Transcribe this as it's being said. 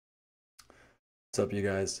What's up, you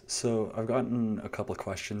guys? So I've gotten a couple of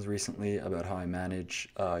questions recently about how I manage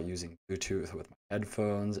using Bluetooth with my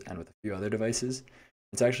headphones and with a few other devices.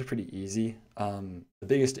 It's actually pretty easy. The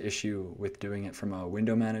biggest issue with doing it from a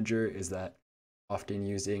window manager is that often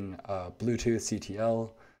using Bluetooth CTL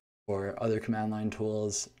or other command line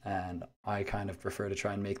tools, and I kind of prefer to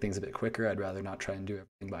try and make things a bit quicker. I'd rather not try and do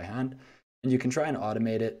everything by hand. And you can try and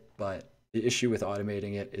automate it, but the issue with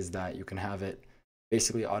automating it is that you can have it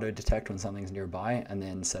basically auto detect when something's nearby and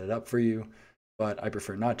then set it up for you. But I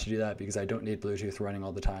prefer not to do that because I don't need Bluetooth running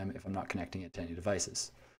all the time if I'm not connecting it to any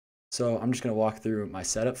devices. So I'm just going to walk through my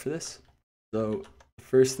setup for this. So the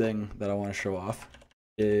first thing that I want to show off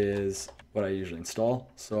is what I usually install.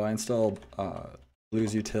 So I install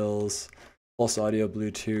Blues Utils, Pulse Audio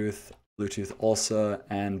Bluetooth, Bluetooth ALSA,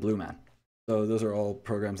 and Blueman. So those are all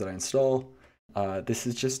programs that I install. This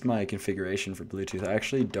is just my configuration for Bluetooth. I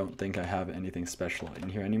actually don't think I have anything special in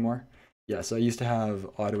here anymore. Yeah, so I used to have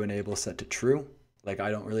auto enable set to true. Like,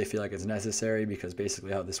 I don't really feel like it's necessary because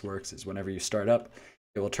basically how this works is whenever you start up,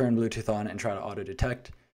 it will turn Bluetooth on and try to auto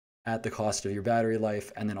detect at the cost of your battery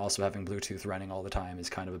life, and then also having Bluetooth running all the time is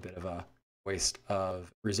kind of a bit of a waste of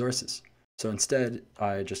resources. So instead,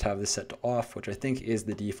 I just have this set to off, which I think is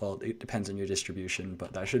the default. It depends on your distribution,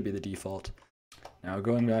 but that should be the default. Now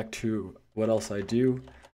going back to what else I do,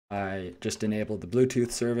 I just enable the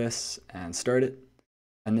Bluetooth service and start it.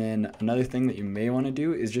 And then another thing that you may want to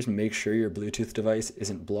do is just make sure your Bluetooth device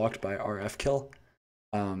isn't blocked by RF kill.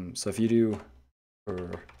 So if you do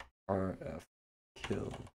RF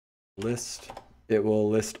kill list, it will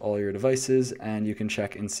list all your devices and you can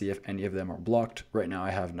check and see if any of them are blocked. Right now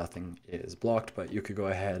I have nothing is blocked, but you could go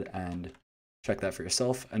ahead and check that for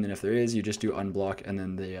yourself. And then if there is, you just do unblock and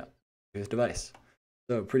then the device.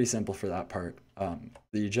 So pretty simple for that part.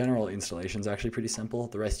 The general installation is actually pretty simple.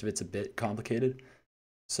 The rest of it's a bit complicated.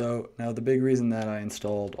 So now the big reason that I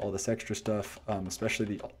installed all this extra stuff,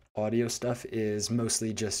 especially the audio stuff, is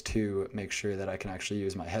mostly just to make sure that I can actually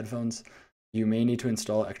use my headphones. You may need to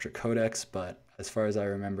install extra codecs, but as far as I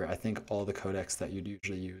remember, I think all the codecs that you'd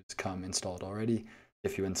usually use come installed already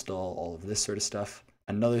if you install all of this sort of stuff.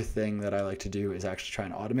 Another thing that I like to do is actually try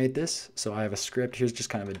and automate this. So I have a script. Here's just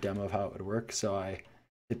kind of a demo of how it would work. So I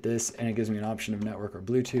hit this and it gives me an option of network or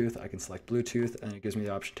Bluetooth. I can select Bluetooth and it gives me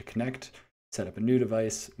the option to connect, set up a new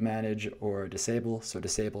device, manage, or disable. So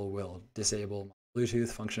disable will disable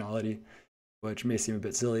Bluetooth functionality, which may seem a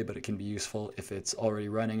bit silly, but it can be useful if it's already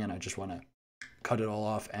running and I just want to cut it all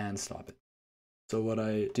off and stop it. So what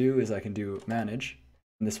I do is I can do manage,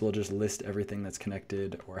 and this will just list everything that's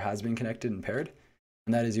connected or has been connected and paired.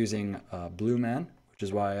 And that is using Blueman, which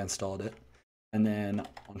is why I installed it. And then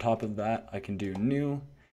on top of that, I can do new,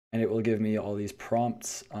 and it will give me all these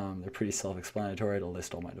prompts. They're pretty self-explanatory. It'll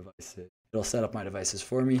list all my devices. It'll set up my devices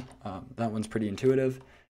for me. That one's pretty intuitive.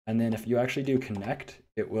 And then if you actually do connect,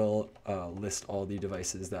 it will list all the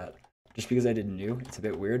devices that, just because I did new, it's a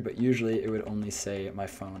bit weird, but usually it would only say my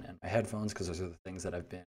phone and my headphones because those are the things that have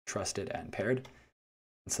been trusted and paired.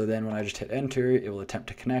 And so then when I just hit enter, it will attempt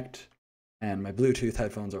to connect, and my Bluetooth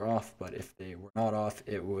headphones are off, but if they were not off,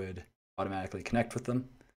 it would automatically connect with them.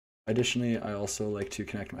 Additionally, I also like to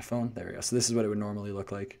connect my phone. There we go. So this is what it would normally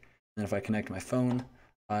look like. And if I connect my phone,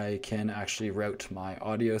 I can actually route my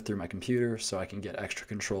audio through my computer, so I can get extra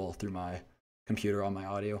control through my computer on my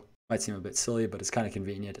audio. Might seem a bit silly, but it's kind of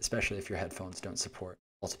convenient, especially if your headphones don't support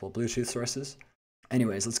multiple Bluetooth sources.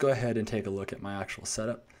 Anyways, let's go ahead and take a look at my actual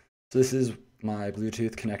setup. So this is my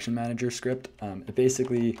Bluetooth connection manager script. It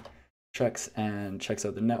basically checks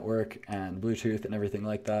out the network and Bluetooth and everything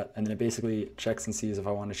like that. And then it basically checks and sees if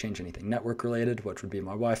I want to change anything network related, which would be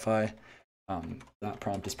my Wi-Fi. That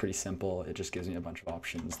prompt is pretty simple. It just gives me a bunch of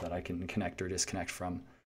options that I can connect or disconnect from.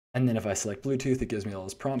 And then if I select Bluetooth, it gives me all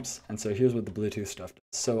those prompts. And so here's what the Bluetooth stuff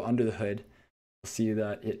does. So under the hood, you'll see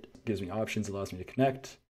that it gives me options, allows me to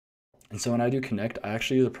connect. And so when I do connect, I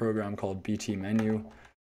actually use a program called dmenu.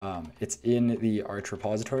 It's in the Arch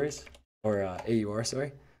repositories, or AUR,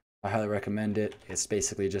 sorry. I highly recommend it. It's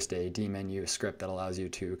basically just a dmenu script that allows you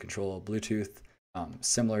to control Bluetooth,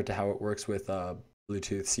 similar to how it works with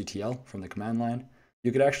Bluetooth CTL from the command line.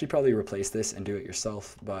 You could actually probably replace this and do it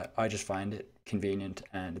yourself, but I just find it convenient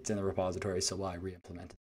and it's in the repository, so why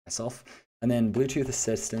re-implement it myself? And then Bluetooth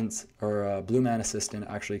Assistant, or Blueman Assistant,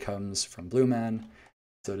 actually comes from Blueman.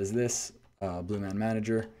 So does this, Blueman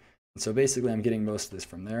Manager. And so basically I'm getting most of this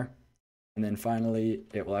from there. And then finally,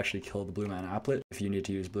 it will actually kill the Blueman applet. If you need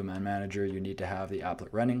to use Blueman Manager, you need to have the applet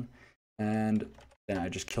running. And then I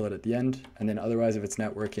just kill it at the end. And then otherwise, if it's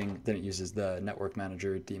networking, then it uses the Network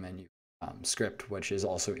Manager dmenu script, which is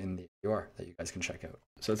also in the UR that you guys can check out.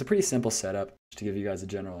 So it's a pretty simple setup just to give you guys a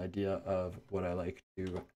general idea of what I like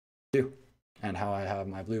to do and how I have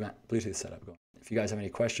my Bluetooth setup going. If you guys have any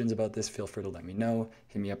questions about this, feel free to let me know.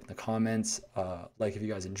 Hit me up in the comments. Like if you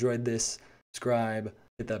guys enjoyed this, subscribe,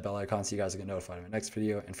 hit that bell icon so you guys will get notified of my next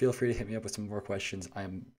video, and feel free to hit me up with some more questions.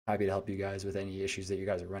 I'm happy to help you guys with any issues that you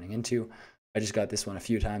guys are running into. I just got this one a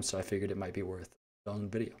few times, so I figured it might be worth a film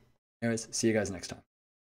video. Anyways, see you guys next time.